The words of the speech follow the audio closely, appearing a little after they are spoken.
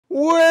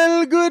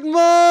Well, good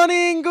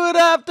morning, good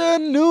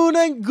afternoon,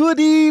 and good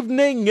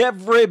evening,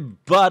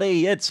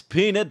 everybody. It's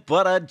peanut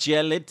butter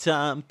jelly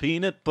time,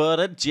 peanut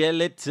butter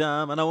jelly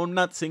time. I know I'm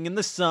not singing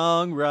the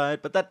song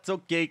right, but that's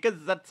okay,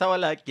 because that's how I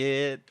like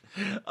it.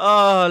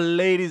 Oh,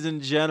 ladies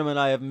and gentlemen,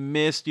 I have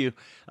missed you.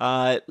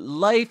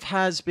 Life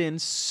has been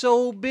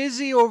so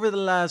busy over the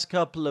last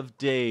couple of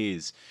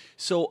days.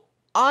 So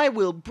I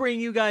will bring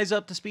you guys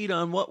up to speed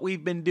on what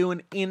we've been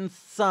doing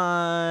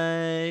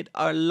inside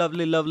our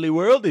lovely, lovely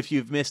world. If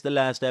you've missed the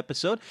last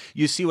episode,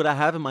 you see what I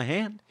have in my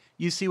hand.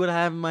 You see what I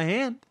have in my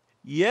hand.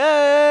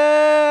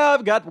 Yeah,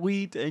 I've got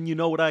wheat, and you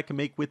know what I can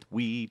make with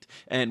wheat.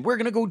 And we're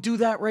going to go do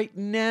that right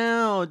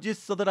now,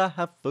 just so that I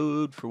have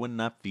food for when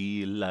I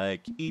feel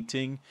like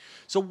eating.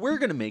 So we're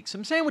going to make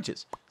some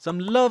sandwiches. Some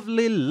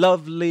lovely,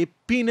 lovely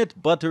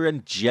peanut butter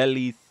and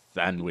jelly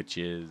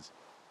sandwiches.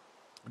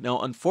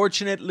 Now,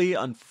 unfortunately,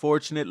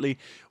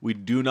 we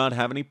do not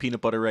have any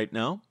peanut butter right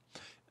now,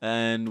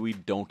 and we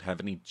don't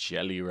have any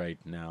jelly right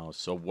now.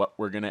 So what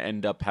we're going to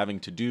end up having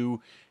to do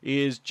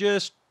is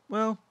just,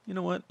 well, you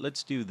know what?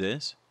 Let's do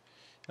this.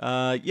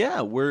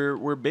 Yeah,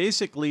 we're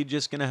basically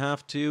just going to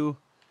have to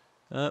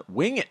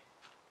wing it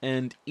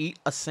and eat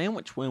a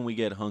sandwich when we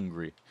get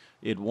hungry.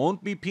 It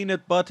won't be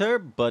peanut butter,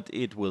 but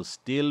it will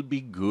still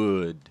be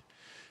good.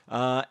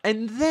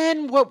 And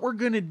then what we're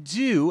going to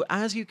do,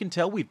 as you can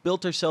tell, we've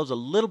built ourselves a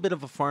little bit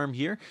of a farm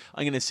here.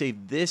 I'm going to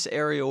save this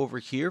area over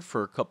here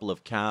for a couple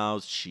of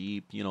cows,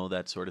 sheep, you know,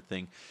 that sort of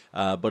thing.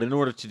 But in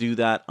order to do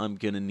that, I'm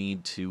going to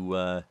need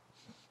to...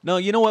 No,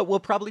 you know what? We'll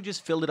probably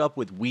just fill it up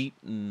with wheat,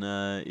 and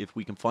if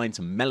we can find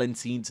some melon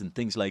seeds and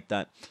things like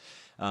that.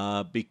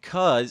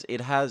 Because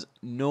it has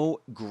no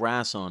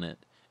grass on it.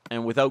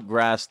 And without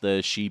grass,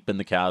 the sheep and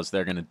the cows,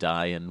 they're going to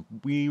die. And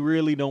we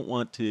really don't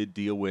want to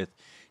deal with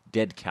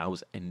dead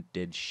cows and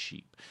dead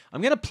sheep.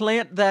 I'm going to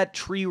plant that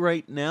tree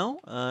right now.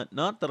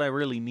 Not that I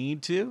really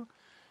need to,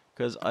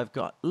 because I've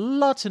got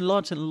lots and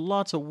lots and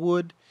lots of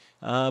wood.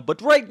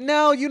 But right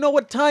now, you know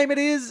what time it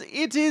is?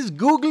 It is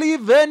Googly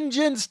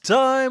Vengeance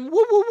time.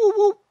 Whoop, whoop, whoop,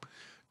 whoop.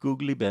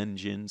 Googly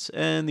Vengeance.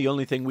 And the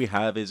only thing we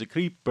have is a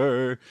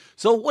creeper.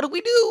 So what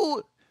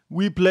do?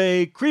 We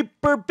play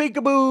Creeper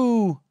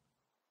Peekaboo.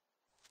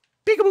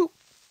 Peekaboo.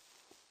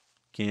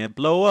 Can't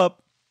blow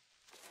up.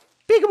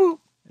 Peekaboo.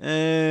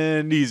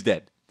 And he's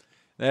dead.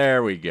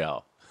 There we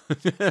go.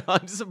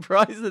 I'm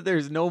surprised that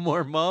there's no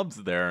more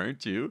mobs there,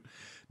 aren't you?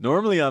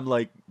 Normally I'm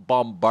like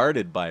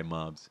bombarded by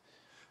mobs.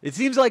 It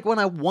seems like when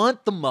I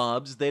want the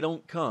mobs, they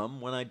don't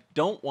come. When I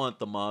don't want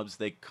the mobs,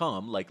 they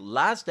come. Like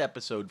last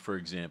episode, for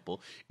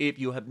example, if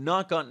you have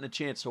not gotten a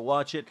chance to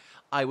watch it,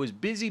 I was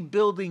busy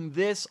building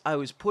this. I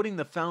was putting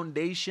the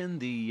foundation,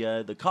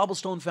 the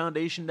cobblestone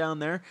foundation down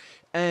there,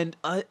 and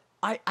I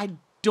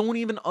don't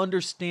even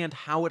understand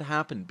how it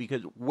happened,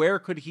 because where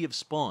could he have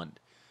spawned?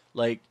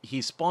 Like,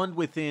 he spawned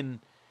within,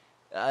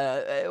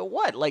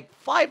 like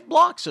 5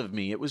 blocks of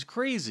me. It was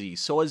crazy.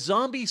 So a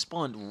zombie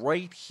spawned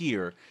right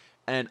here,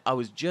 and I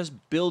was just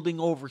building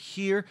over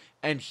here,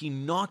 and he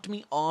knocked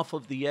me off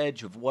of the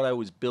edge of what I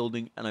was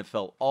building, and I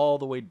fell all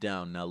the way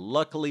down. Now,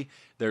 luckily,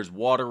 there's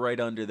water right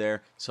under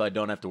there, so I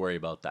don't have to worry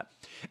about that.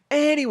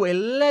 Anyway,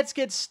 let's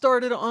get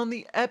started on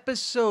the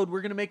episode.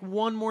 We're going to make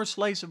one more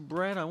slice of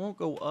bread. I won't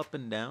go up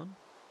and down.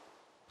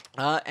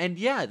 And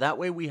yeah, that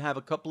way we have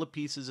a couple of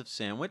pieces of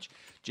sandwich,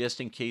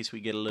 just in case we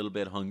get a little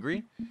bit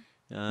hungry.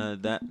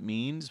 That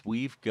means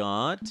we've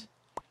got...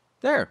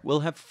 There,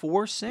 we'll have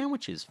 4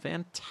 sandwiches.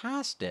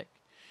 Fantastic.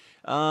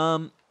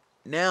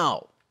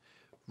 Now,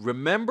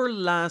 remember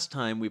last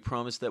time we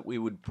promised that we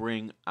would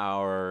bring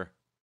our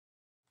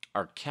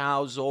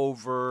cows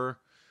over?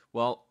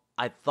 Well,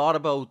 I thought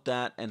about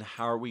that, and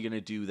how are we going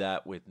to do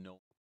that with no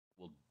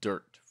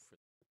dirt?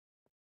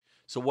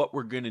 So what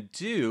we're going to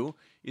do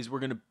is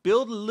we're going to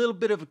build a little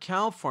bit of a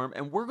cow farm,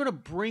 and we're going to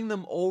bring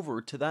them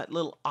over to that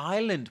little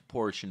island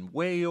portion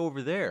way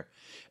over there.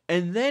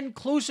 And then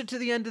closer to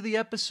the end of the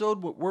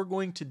episode, what we're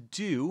going to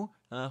do,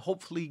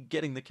 hopefully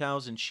getting the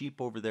cows and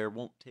sheep over there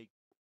won't take...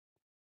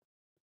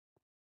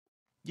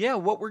 Yeah,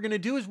 what we're going to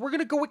do is we're going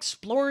to go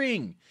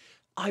exploring.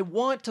 I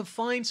want to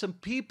find some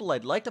people.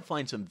 I'd like to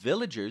find some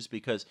villagers,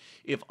 because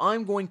if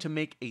I'm going to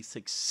make a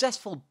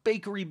successful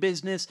bakery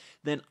business,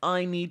 then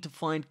I need to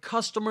find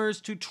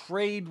customers to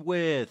trade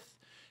with.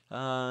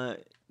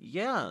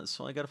 Yeah,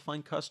 so I got to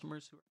find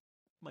customers who like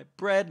my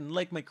bread and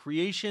like my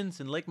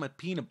creations and like my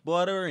peanut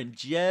butter and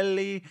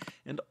jelly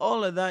and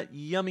all of that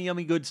yummy,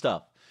 yummy good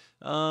stuff.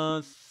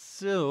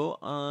 So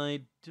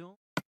I don't...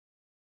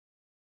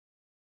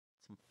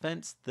 Some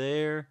fence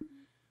there.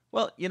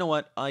 Well, you know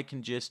what? I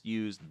can just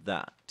use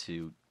that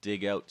to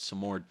dig out some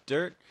more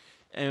dirt.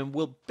 And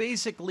we'll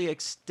basically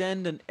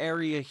extend an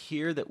area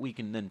here that we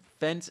can then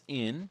fence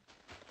in.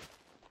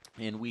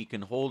 And we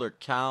can hold our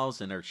cows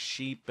and our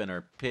sheep and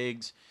our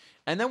pigs.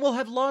 And then we'll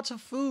have lots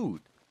of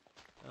food.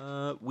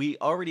 We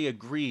already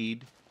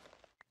agreed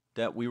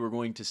that we were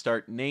going to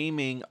start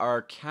naming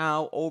our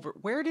cow over...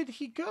 Where did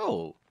he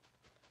go?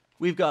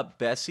 We've got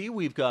Bessey,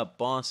 we've got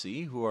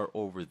Bossy, who are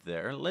over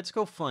there. Let's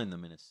go find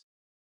them in a...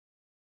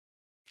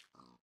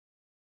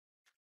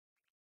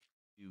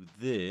 Do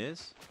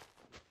this.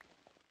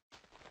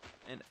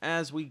 And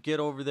as we get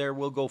over there,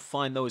 we'll go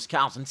find those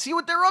cows and see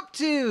what they're up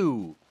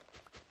to.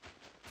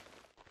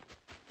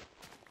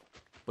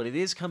 But it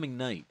is coming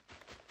night.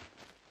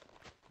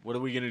 What are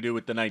we going to do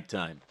with the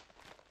nighttime?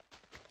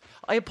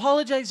 I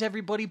apologize,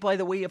 everybody, by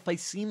the way, if I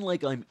seem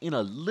like I'm in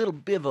a little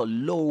bit of a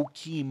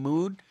low-key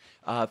mood.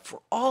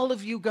 For all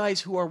of you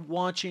guys who are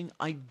watching,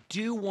 I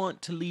do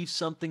want to leave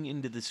something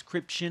in the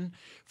description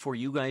for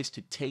you guys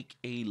to take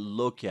a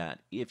look at.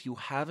 If you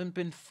haven't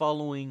been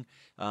following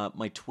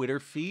my Twitter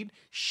feed,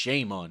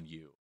 shame on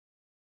you.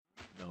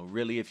 No,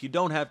 really, if you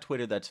don't have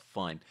Twitter, that's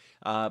fine.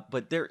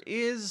 But there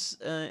is,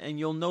 and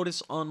you'll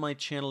notice on my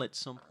channel at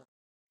some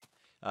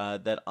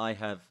point, that I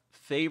have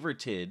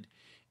favorited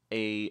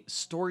a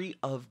story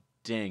of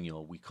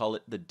Daniel. We call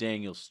it the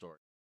Daniel story,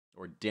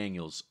 or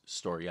Daniel's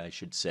story, I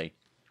should say.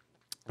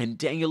 And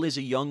Daniel is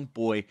a young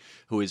boy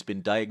who has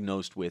been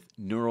diagnosed with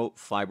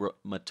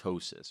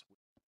neurofibromatosis.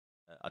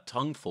 A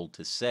tongueful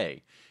to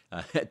say,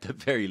 at the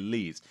very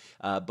least.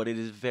 But it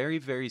is a very,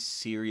 very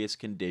serious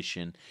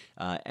condition,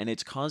 and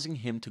it's causing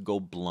him to go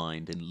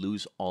blind and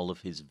lose all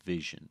of his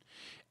vision.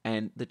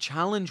 And the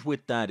challenge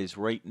with that is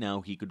right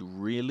now he could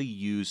really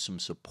use some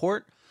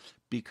support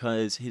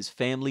because his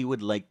family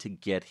would like to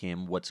get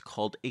him what's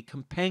called a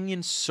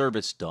companion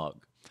service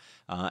dog.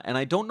 And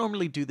I don't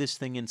normally do this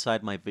thing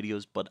inside my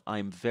videos, but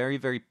I'm very,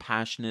 very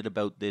passionate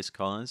about this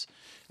cause.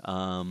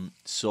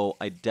 So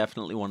I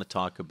definitely want to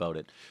talk about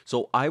it.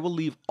 So I will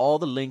leave all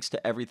the links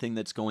to everything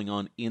that's going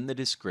on in the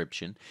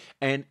description.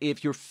 And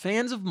if you're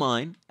fans of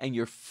mine, and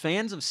you're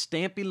fans of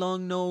Stampy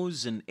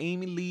Longnose and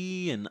Amy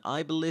Lee and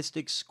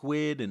iBallistic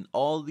Squid and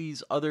all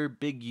these other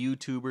big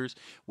YouTubers,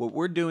 what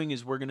we're doing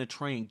is we're going to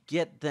try and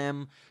get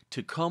them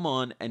to come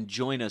on and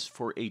join us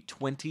for a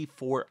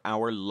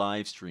 24-hour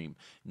live stream.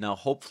 Now,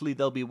 hopefully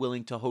they'll be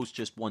willing to host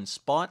just one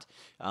spot.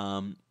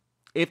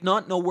 If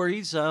not, no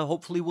worries.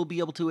 Hopefully we'll be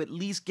able to at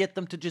least get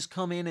them to just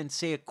come in and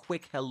say a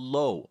quick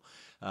hello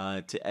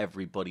to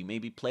everybody.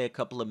 Maybe play a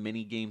couple of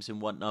mini games and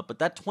whatnot. But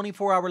that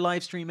 24-hour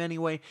live stream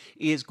anyway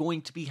is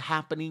going to be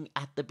happening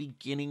at the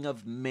beginning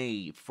of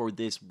May for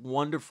this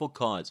wonderful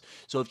cause.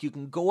 So if you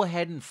can go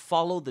ahead and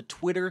follow the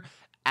Twitter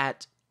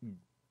at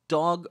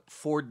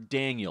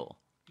Dog4Daniel.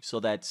 So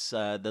that's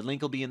the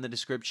link will be in the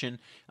description,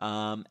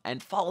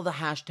 and follow the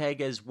hashtag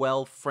as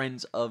well,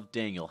 Friends of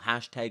Daniel,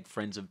 hashtag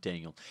Friends of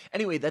Daniel.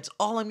 Anyway, that's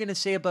all I'm going to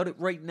say about it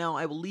right now.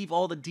 I will leave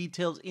all the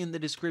details in the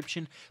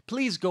description.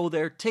 Please go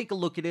there, take a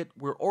look at it.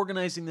 We're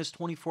organizing this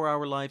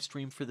 24-hour live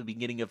stream for the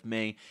beginning of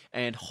May,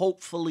 and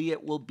hopefully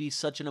it will be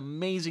such an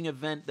amazing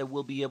event that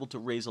we'll be able to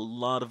raise a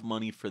lot of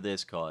money for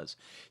this cause.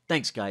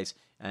 Thanks, guys,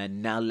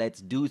 and now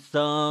let's do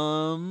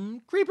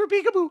some Creeper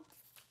Peekaboo.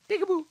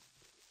 Peekaboo.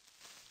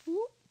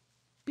 Whoop.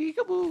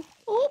 Peekaboo.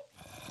 Oh.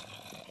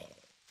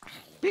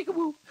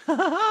 Peekaboo.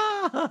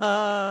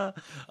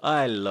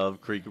 I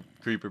love Creeper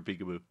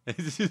Peekaboo.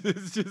 It's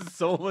just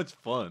so much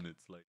fun.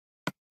 It's like,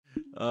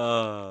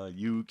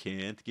 you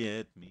can't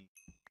get me.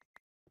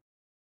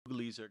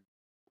 Googlies are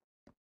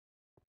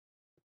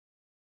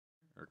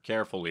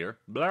careful here.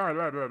 Blah,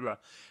 blah, blah, blah.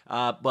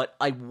 But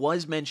I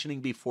was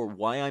mentioning before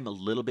why I'm a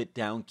little bit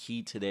down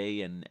key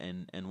today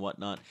and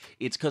whatnot.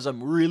 It's because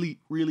I'm really,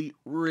 really,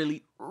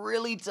 really,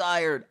 really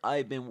tired.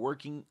 I've been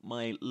working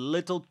my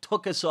little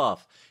tuchus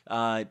off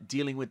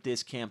dealing with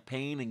this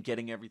campaign and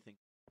getting everything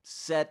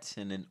set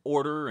and in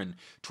order and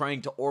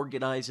trying to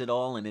organize it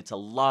all, and it's a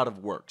lot of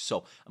work.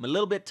 So I'm a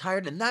little bit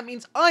tired, and that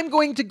means I'm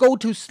going to go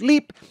to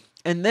sleep,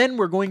 and then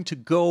we're going to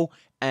go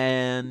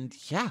and,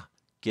 yeah,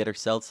 get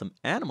ourselves some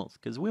animals,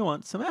 because we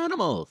want some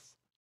animals.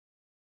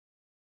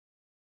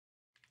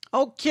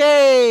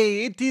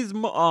 Okay, it is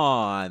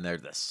and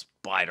there's the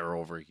spider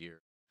over here.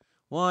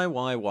 Why,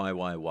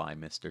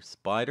 Mr.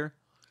 Spider?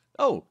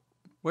 Oh,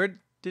 where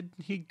did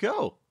he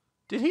go?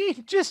 Did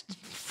he just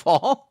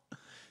fall?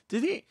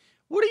 Did he?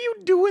 What are you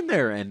doing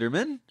there,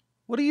 Enderman?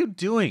 What are you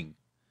doing?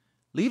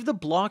 Leave the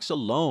blocks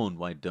alone,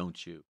 why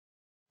don't you?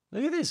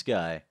 Look at this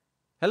guy.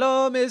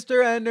 Hello,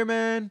 Mr.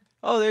 Enderman.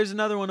 Oh, there's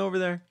another one over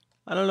there.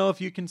 I don't know if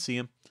you can see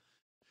him.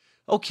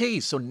 Okay,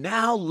 so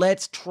now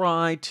let's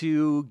try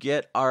to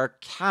get our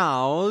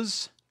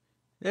cows.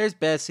 There's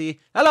Bessey.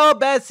 Hello,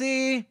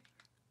 Bessey.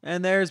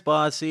 And there's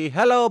Bossy.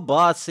 Hello,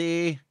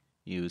 Bossy.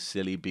 You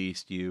silly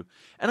beast, you.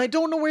 And I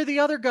don't know where the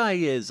other guy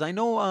is. I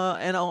know,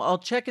 and I'll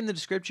check in the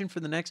description for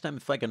the next time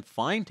if I can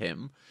find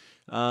him.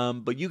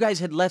 But you guys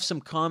had left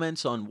some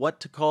comments on what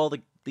to call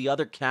the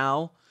other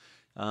cow.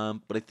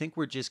 But I think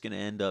we're just going to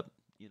end up,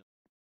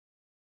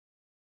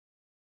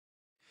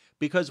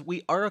 because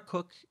we are a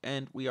cook,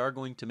 and we are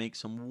going to make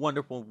some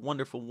wonderful,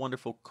 wonderful,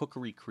 wonderful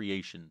cookery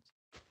creations.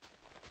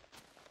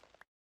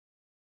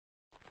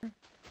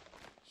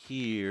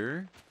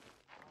 Here.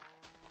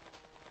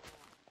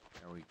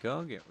 There we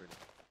go. Get rid of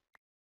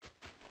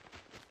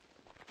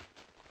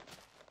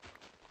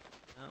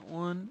that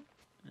one,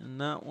 and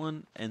that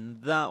one,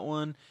 and that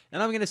one.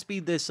 And I'm going to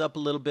speed this up a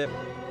little bit.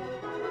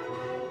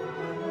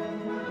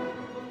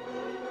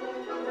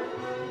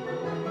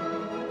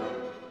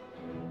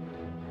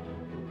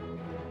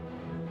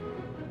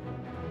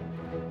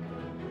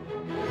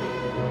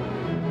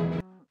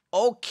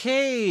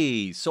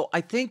 Okay, so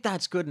I think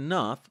that's good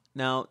enough.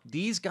 Now,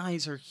 these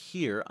guys are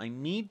here. I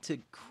need to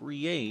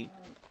create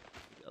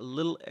a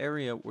little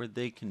area where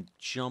they can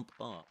jump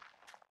up.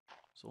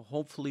 So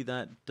hopefully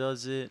that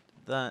does it.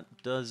 That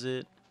does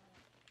it.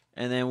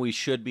 And then we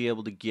should be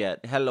able to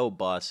get... Hello,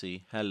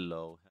 Bossy.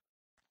 Hello.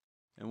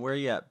 And where are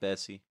you at,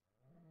 Bessey?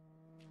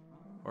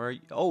 Or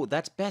oh,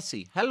 that's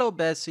Bessey. Hello,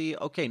 Bessey.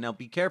 Okay, now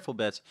be careful,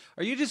 Bessey.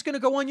 Are you just going to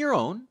go on your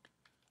own?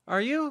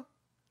 Are you?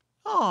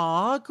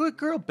 Aw, good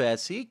girl,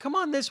 Bessey. Come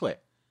on this way.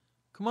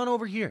 Come on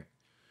over here.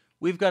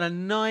 We've got a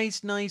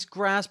nice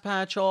grass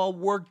patch all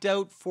worked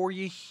out for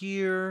you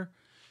here.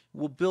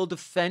 We'll build a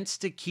fence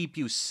to keep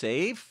you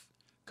safe.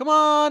 Come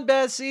on,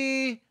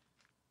 Bessey.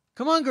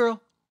 Come on, girl.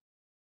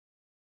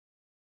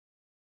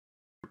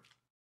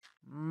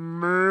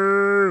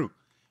 Moo.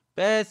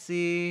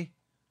 Bessey.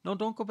 No,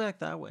 don't go back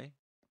that way.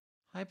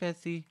 Hi,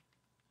 Bessey.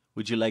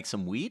 Would you like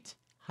some wheat?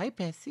 Hi,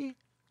 Bessey.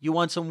 You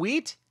want some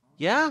wheat?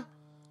 Yeah?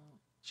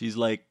 She's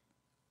like,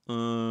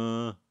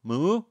 moo?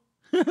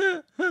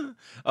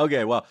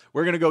 Okay, well,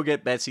 we're going to go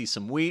get Bessey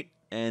some wheat,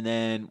 and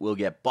then we'll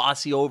get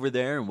Bossy over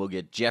there, and we'll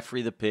get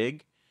Jeffrey the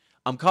pig.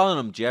 I'm calling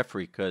him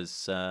Jeffrey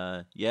because,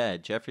 yeah,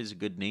 Jeffrey's a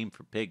good name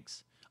for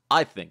pigs.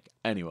 I think,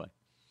 anyway.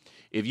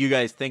 If you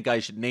guys think I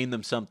should name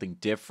them something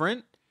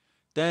different,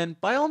 then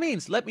by all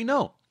means, let me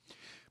know.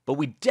 But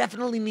we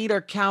definitely need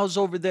our cows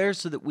over there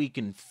so that we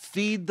can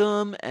feed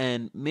them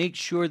and make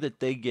sure that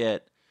they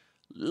get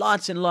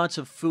lots and lots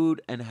of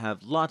food and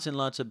have lots and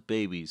lots of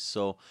babies.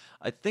 So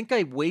I think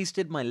I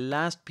wasted my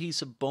last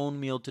piece of bone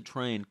meal to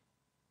try and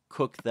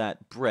cook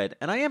that bread.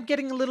 And I am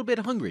getting a little bit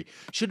hungry.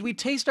 Should we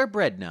taste our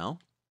bread now?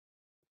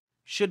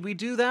 Should we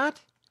do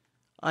that?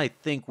 I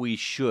think we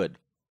should.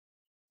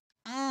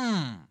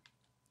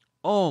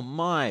 Oh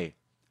my.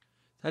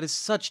 That is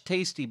such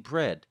tasty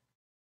bread.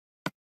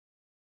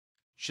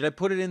 Should I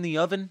put it in the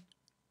oven?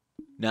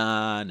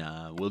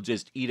 Nah. We'll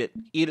just eat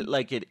it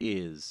like it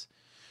is.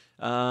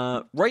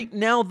 Right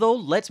now, though,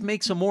 let's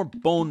make some more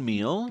bone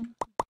meal.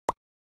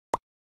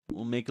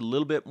 We'll make a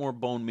little bit more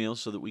bone meal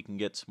so that we can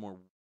get some more.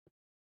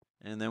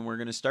 And then we're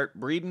going to start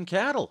breeding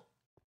cattle.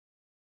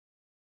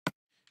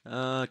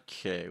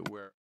 Okay,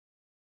 where...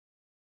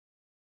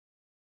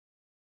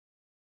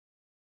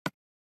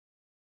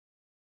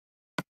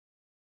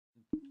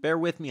 Bear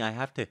with me, I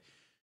have to...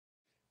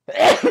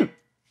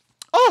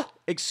 Oh,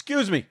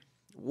 excuse me.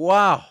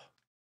 Wow.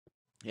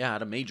 Yeah, I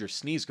had a major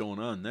sneeze going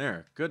on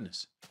there.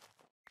 Goodness.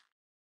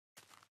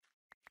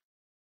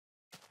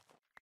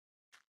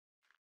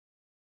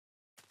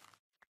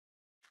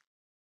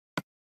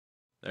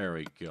 There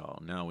we go.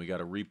 Now we got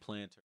to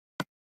replant.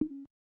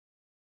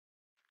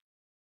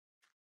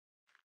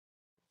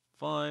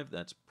 5,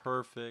 that's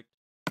perfect.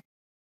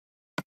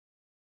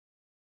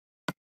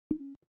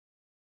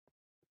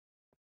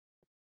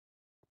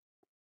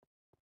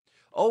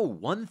 Oh,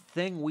 one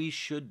thing we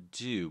should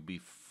do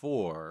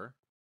before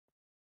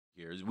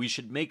here is we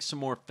should make some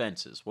more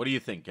fences. What do you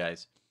think,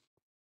 guys?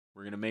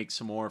 We're going to make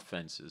some more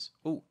fences.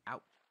 Oh,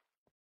 ouch.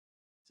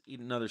 Let's eat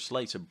another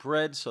slice of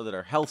bread so that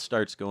our health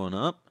starts going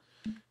up.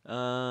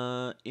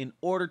 In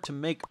order to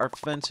make our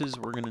fences,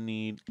 we're going to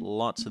need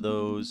lots of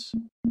those.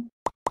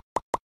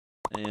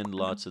 And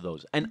lots of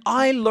those. And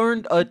I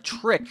learned a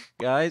trick,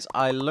 guys.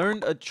 I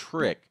learned a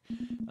trick.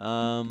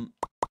 To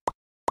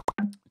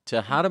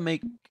how to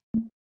make...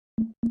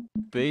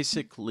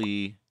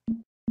 basically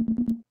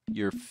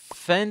your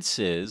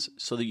fences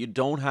so that you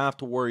don't have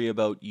to worry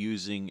about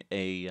using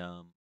a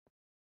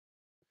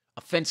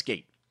fence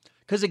gate.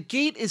 Because a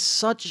gate is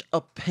such a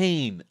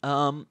pain.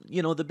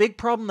 You know, the big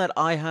problem that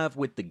I have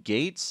with the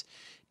gates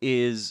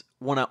is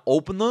when I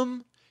open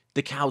them,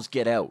 the cows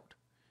get out.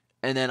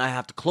 And then I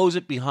have to close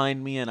it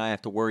behind me and I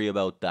have to worry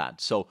about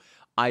that. So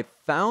I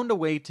found a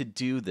way to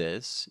do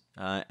this,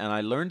 and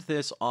I learned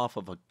this off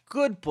of a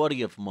good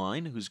buddy of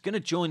mine who's going to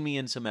join me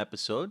in some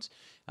episodes,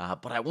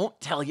 but I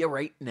won't tell you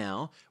right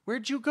now.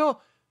 Where'd you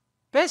go?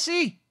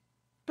 Bessey!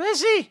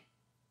 Bessey!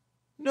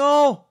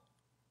 No!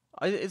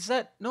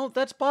 No,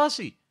 that's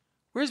Bossy.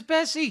 Where's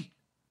Bessey?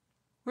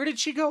 Where did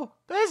she go?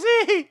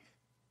 Bessey!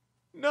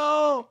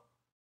 No!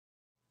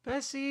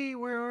 Bessey,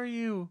 where are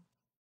you?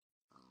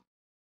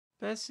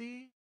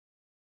 Bessey?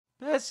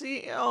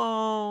 Bessey?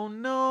 Oh,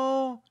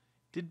 no!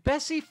 Did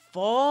Bessey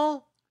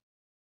fall?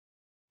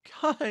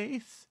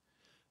 Guys,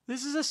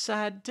 this is a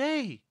sad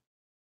day.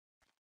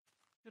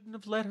 Shouldn't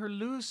have let her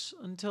loose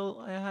until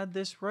I had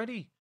this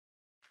ready.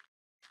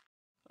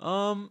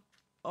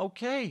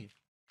 Okay.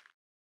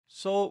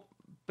 So,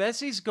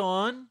 Bessey's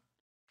gone.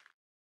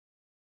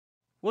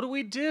 What do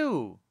we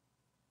do?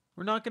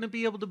 We're not going to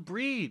be able to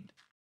breed.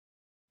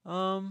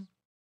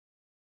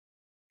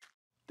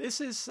 This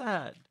is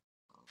sad.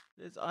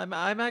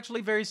 I'm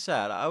actually very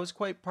sad. I was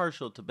quite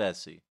partial to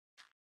Bessey.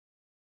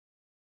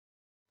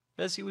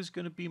 Bessey was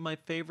going to be my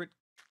favorite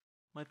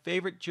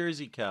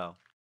Jersey cow.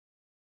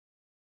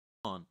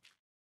 On.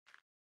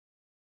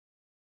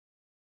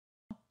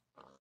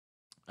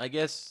 I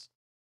guess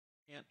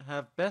can't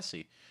have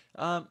Bessey.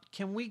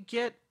 Can we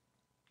get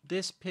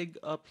this pig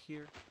up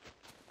here?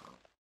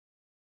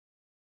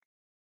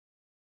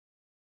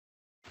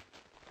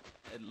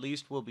 at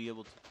least we'll be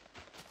able to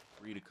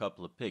breed a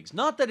couple of pigs.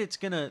 Not that it's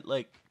gonna,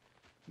 like,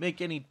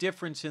 make any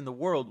difference in the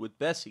world with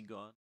Bessey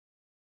gone.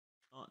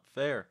 Not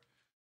fair.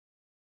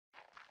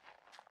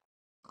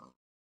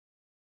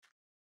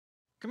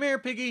 Come here,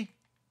 piggy.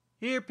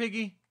 Here,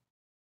 piggy.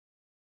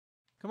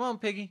 Come on,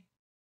 piggy.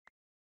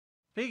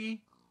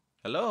 Piggy.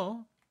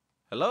 Hello?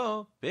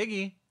 Hello,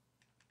 piggy.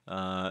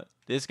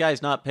 This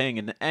guy's not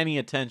paying any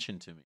attention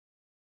to me.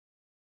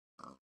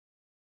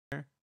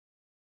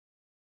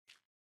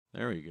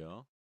 There we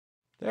go.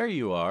 There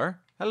you are.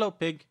 Hello,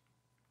 pig.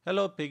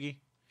 Hello, piggy.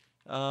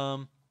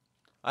 I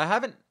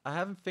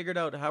haven't figured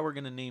out how we're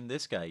gonna name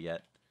this guy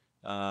yet.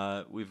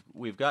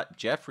 We've got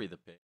Jeffrey the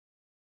pig.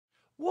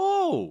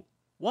 Whoa!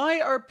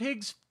 Why are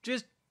pigs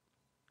just...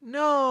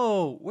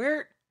 No!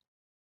 Where...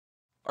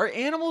 Are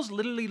animals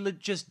literally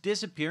just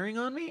disappearing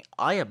on me?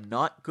 I am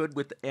not good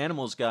with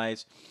animals,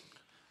 guys.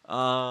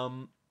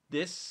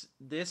 This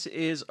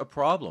is a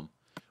problem.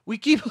 We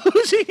keep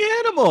losing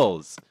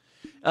animals!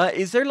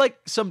 Is there, like,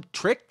 some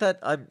trick that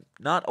I'm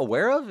not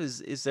aware of?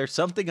 Is there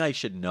something I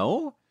should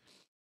know?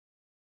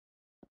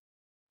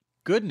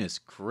 Goodness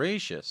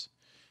gracious.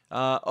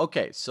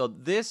 Okay, so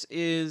this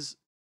is...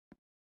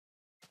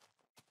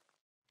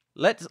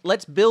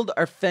 Let's build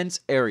our fence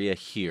area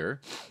here.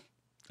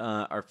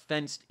 Our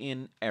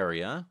fenced-in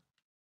area.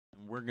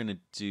 We're going to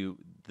do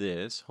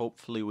this.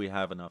 Hopefully we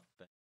have enough.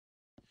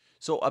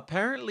 So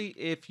apparently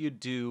if you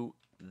do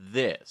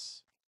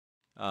this,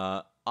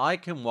 I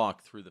can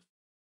walk through the...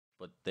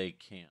 but they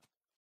can't.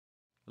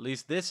 At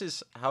least this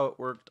is how it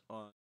worked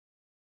on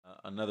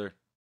another...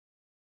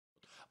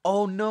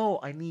 Oh no,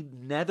 I need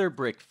nether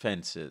brick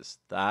fences.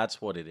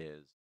 That's what it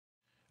is.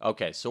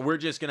 Okay, so we're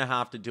just going to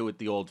have to do it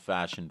the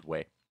old-fashioned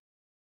way.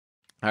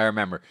 I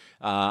remember.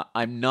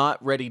 I'm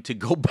not ready to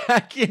go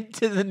back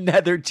into the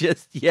nether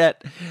just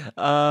yet.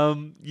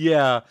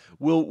 Yeah,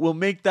 we'll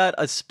make that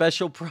a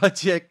special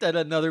project at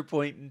another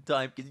point in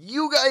time. Because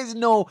you guys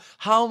know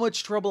how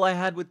much trouble I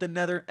had with the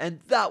nether.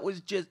 And that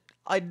was just...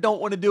 I don't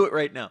want to do it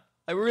right now.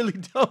 I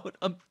really don't.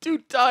 I'm too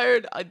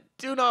tired. I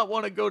do not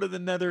want to go to the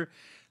nether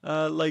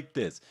like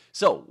this.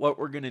 So what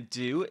we're going to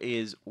do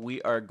is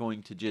we are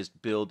going to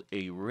just build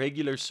a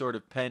regular sort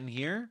of pen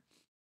here.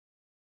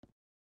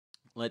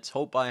 Let's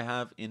hope I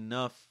have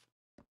enough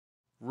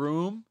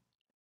room.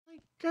 My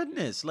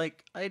goodness,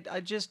 like, I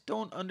just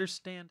don't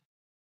understand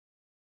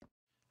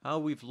how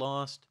we've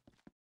lost.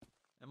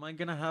 Am I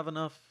going to have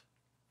enough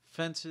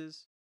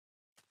fences?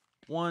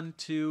 1,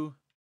 2,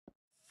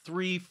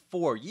 3,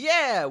 4.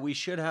 Yeah, we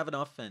should have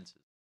enough fences.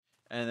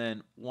 And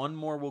then one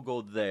more will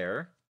go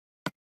there.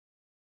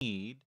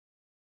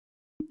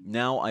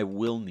 Now I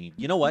will need...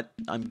 You know what?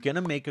 I'm going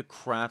to make a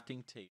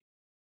crafting table.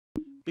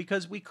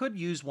 Because we could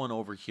use one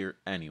over here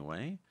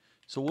anyway.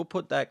 So we'll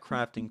put that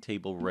crafting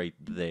table right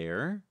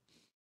there.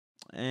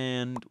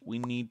 And we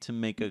need to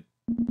make a...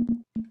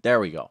 There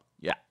we go.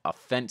 Yeah, a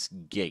fence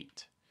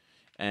gate.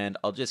 And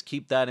I'll just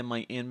keep that in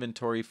my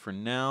inventory for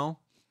now.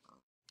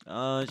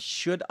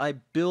 Should I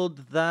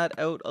build that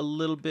out a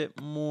little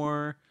bit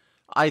more?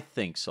 I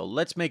think so.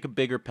 Let's make a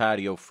bigger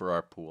patio for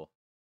our pool.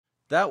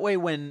 That way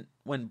when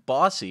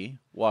Bossy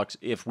walks...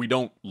 If we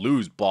don't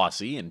lose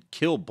Bossy and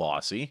kill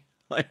Bossy...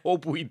 I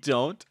hope we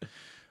don't.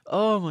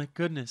 Oh my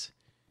goodness.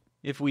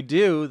 If we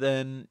do,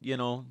 then, you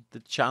know, the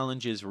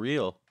challenge is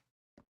real.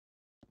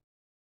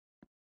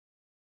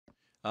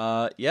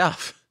 Yeah.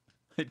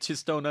 I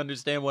just don't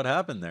understand what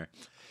happened there.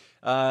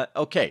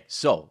 Okay,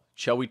 so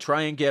shall we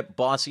try and get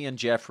Bossy and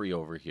Jeffrey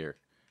over here?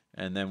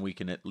 And then we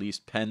can at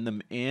least pen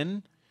them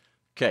in.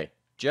 Okay,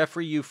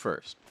 Jeffrey, you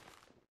first.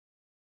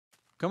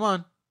 Come on.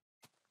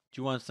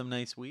 Do you want some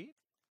nice wheat?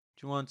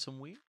 Do you want some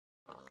wheat?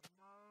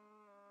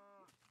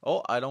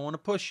 Oh, I don't want to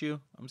push you.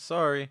 I'm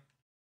sorry.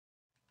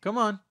 Come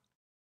on.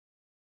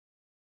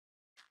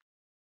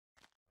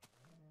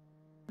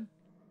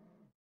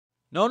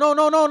 No, no,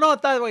 no, no,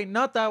 not that way.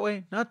 Not that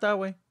way. Not that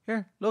way.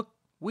 Here, look.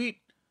 Wheat.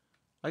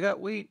 I got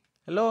wheat.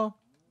 Hello.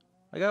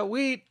 I got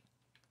wheat.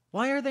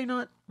 Why are they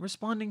not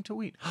responding to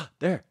wheat?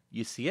 There.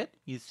 You see it?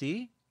 You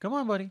see? Come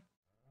on, buddy.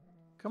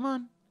 Come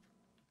on.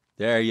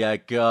 There you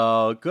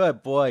go.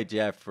 Good boy,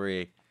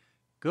 Jeffrey.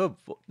 Good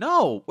boy.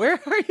 No. Where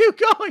are you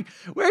going?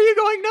 Where are you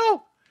going?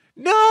 No.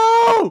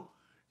 No!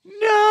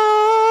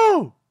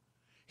 No!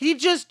 He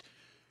just...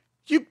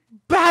 You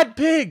bad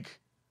pig!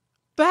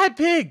 Bad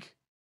pig!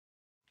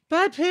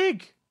 Bad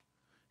pig!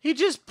 He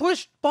just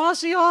pushed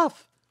Bossy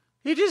off.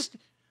 He just...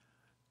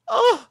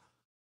 Oh!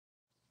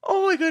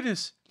 Oh my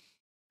goodness.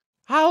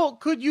 How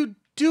could you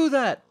do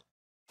that?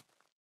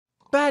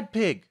 Bad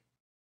pig.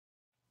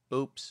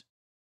 Oops.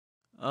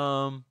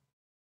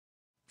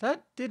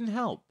 That didn't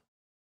help.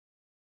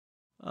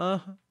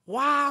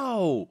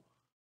 Wow!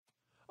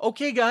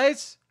 Okay,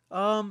 guys.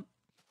 I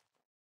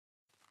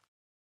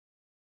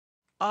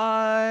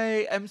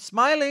am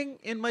smiling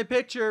in my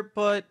picture,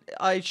 but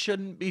I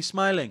shouldn't be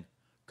smiling.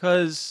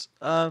 Because,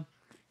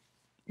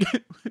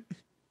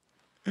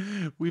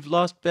 we've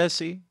lost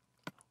Bessey,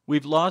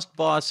 we've lost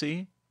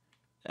Bossy,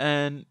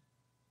 and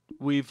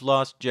we've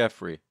lost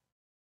Jeffrey.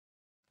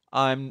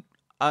 I'm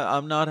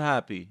not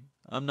happy.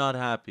 I'm not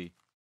happy.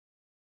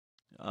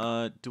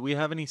 Do we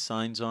have any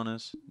signs on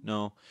us?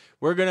 No.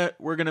 We're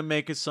gonna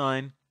make a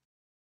sign,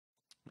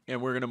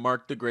 and we're gonna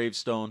mark the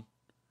gravestone,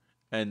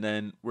 and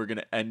then we're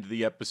gonna end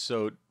the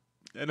episode.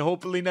 And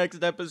hopefully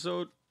next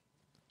episode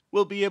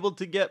we'll be able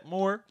to get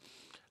more.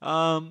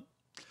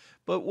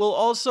 But we'll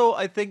also,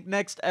 I think,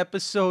 next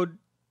episode.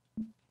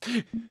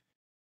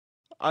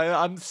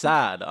 I'm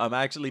sad. I'm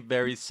actually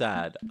very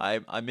sad.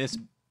 I miss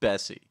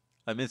Bessey.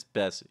 I miss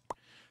Bessey.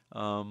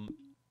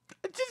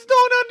 I just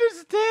don't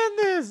understand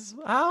this.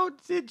 How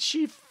did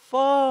she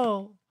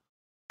fall?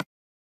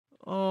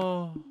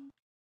 Oh.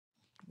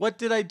 What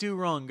did I do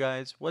wrong,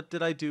 guys? What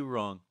did I do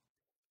wrong?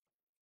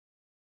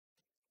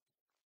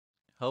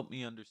 Help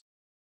me understand.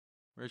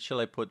 Where shall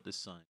I put this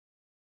sign?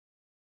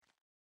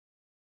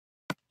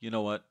 You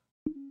know what?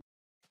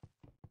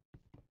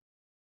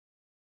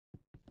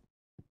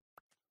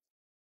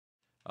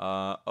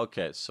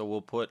 Okay, so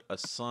we'll put a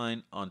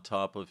sign on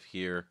top of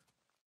here.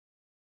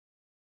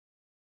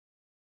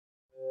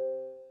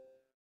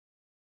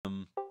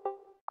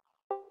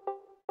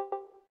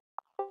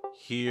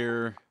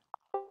 Here.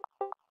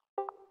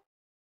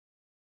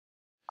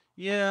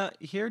 Yeah,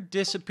 here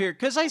disappeared.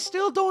 Because I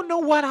still don't know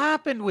what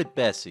happened with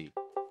Bessey.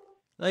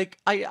 Like,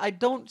 I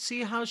don't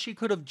see how she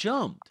could have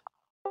jumped.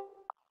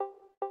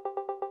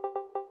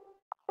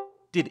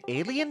 Did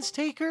aliens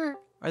take her?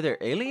 Are there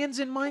aliens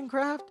in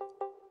Minecraft?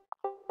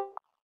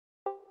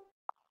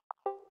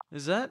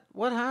 Is that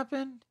what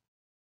happened?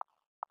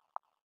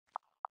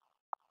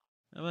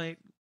 Am I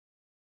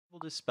able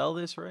to spell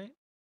this right?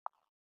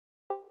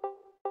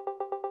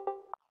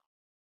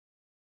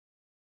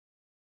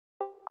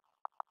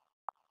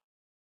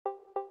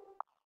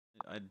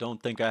 I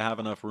don't think I have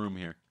enough room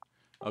here.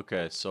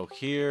 Okay, so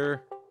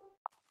here.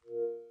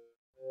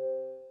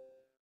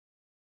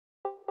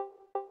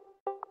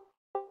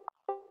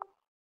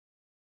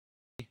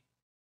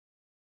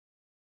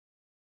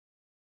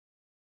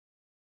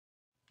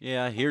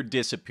 Yeah, here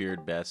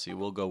disappeared Bessey.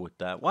 We'll go with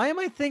that. Why am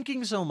I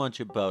thinking so much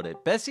about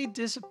it? Bessey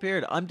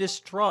disappeared. I'm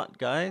distraught,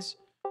 guys.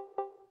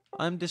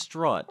 I'm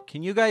distraught.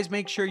 Can you guys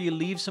make sure you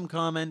leave some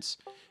comments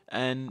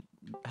and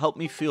help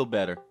me feel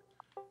better?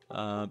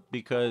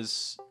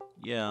 Because,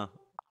 yeah,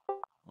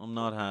 I'm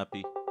not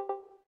happy.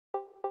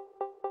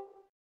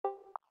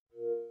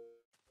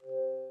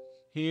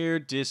 Here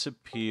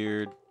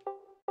disappeared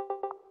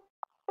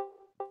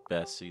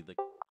Bessey.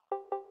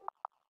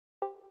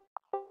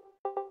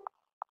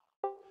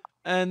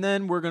 And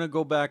then we're going to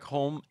go back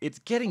home. It's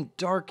getting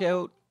dark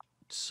out,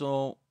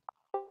 so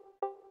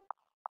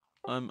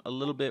I'm a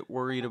little bit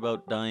worried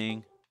about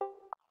dying.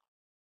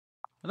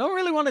 I don't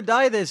really want to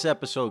die this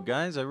episode,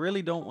 guys. I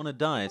really don't want to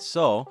die.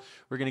 So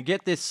we're going to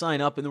get this sign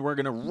up, and then we're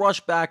going to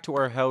rush back to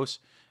our house.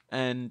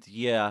 And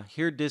yeah,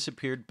 here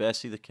disappeared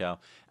Bessey the cow.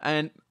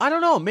 And I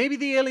don't know, maybe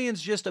the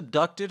aliens just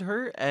abducted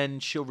her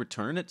and she'll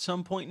return at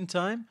some point in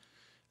time.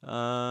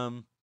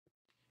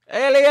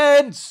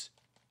 Aliens!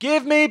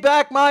 Give me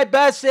back my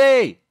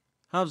Bessey!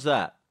 How's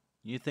that?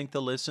 You think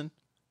they'll listen?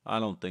 I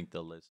don't think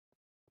they'll listen.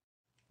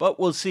 But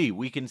we'll see.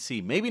 We can see.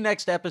 Maybe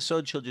next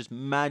episode she'll just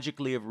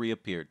magically have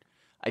reappeared.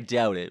 I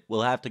doubt it.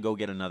 We'll have to go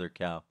get another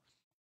cow.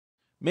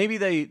 Maybe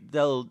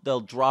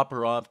they'll drop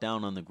her off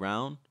down on the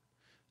ground.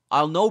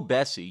 I'll know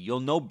Bessey.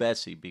 You'll know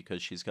Bessey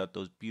because she's got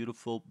those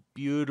beautiful,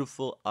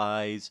 beautiful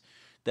eyes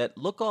that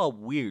look all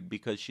weird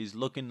because she's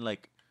looking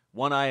like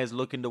one eye is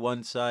looking to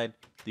one side,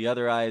 the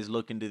other eye is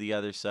looking to the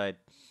other side.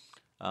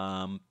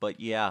 But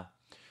yeah.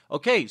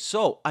 Okay,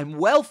 so I'm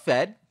well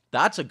fed.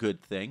 That's a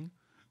good thing.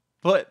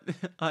 But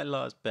I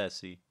lost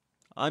Bessey.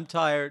 I'm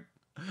tired.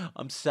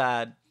 I'm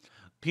sad.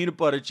 Peanut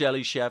Butter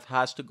Jelly Chef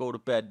has to go to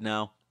bed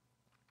now.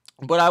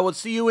 But I will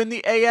see you in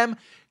the AM.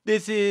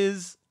 This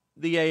is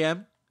the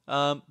AM.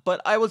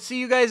 But I will see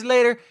you guys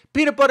later.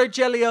 Peanut Butter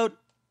Jelly out.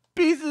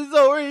 Pieces,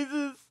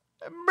 Oasis.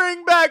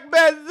 Bring back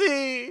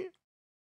Bessey.